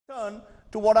Turn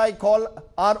to what I call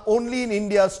our Only in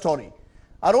India story.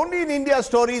 Our Only in India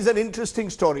story is an interesting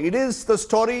story. It is the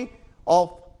story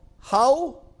of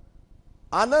how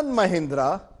Anand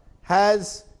Mahindra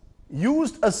has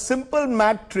used a simple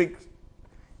math trick.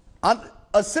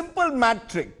 A simple math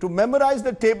trick to memorize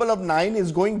the table of 9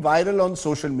 is going viral on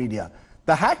social media.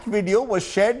 The hack video was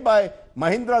shared by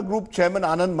Mahindra Group chairman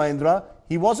Anand Mahindra.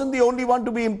 He wasn't the only one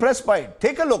to be impressed by it.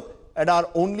 Take a look at our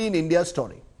Only in India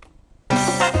story.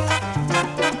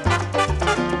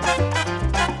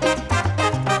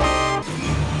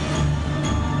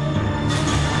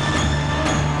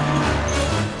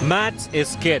 Maths is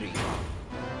scary.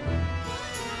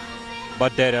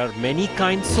 But there are many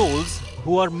kind souls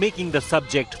who are making the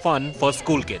subject fun for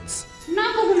school kids.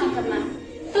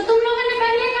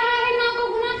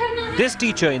 This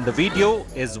teacher in the video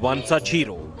is one such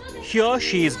hero. Here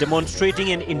she is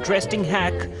demonstrating an interesting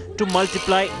hack to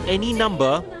multiply any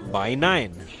number by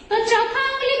 9.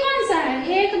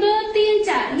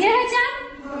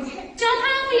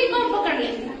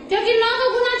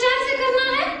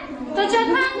 तो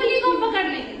चौथा उंगली को पकड़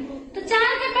ले तो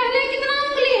 4 के पहले कितना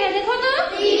उंगली है देखो तो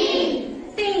 3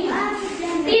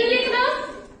 लिख दो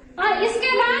और इसके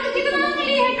बाद कितना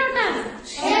उंगली है टोटल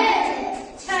 6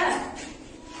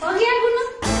 हो गया गुनु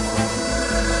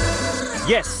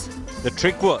Yes, the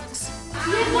trick works.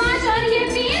 ये 5 और ये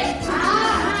 3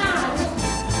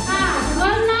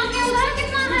 और 9 के उधर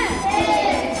कितना है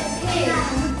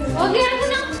हो गया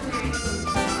गुनु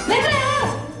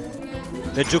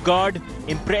The jugaad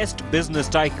impressed business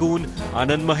tycoon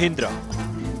Anand Mahindra.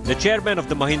 The chairman of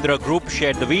the Mahindra Group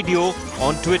shared the video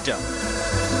on Twitter.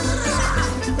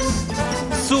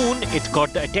 Soon it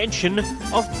caught the attention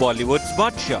of Bollywood's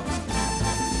Badshah,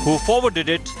 who forwarded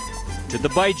it to the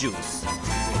Baijus.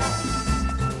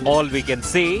 All we can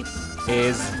say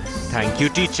is thank you,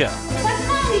 teacher.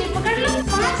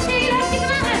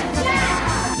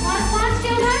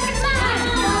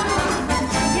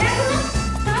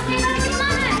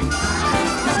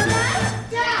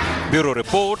 Bureau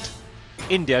Report,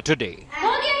 India Today.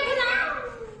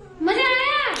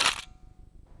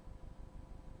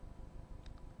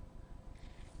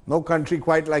 No country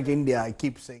quite like India, I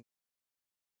keep saying.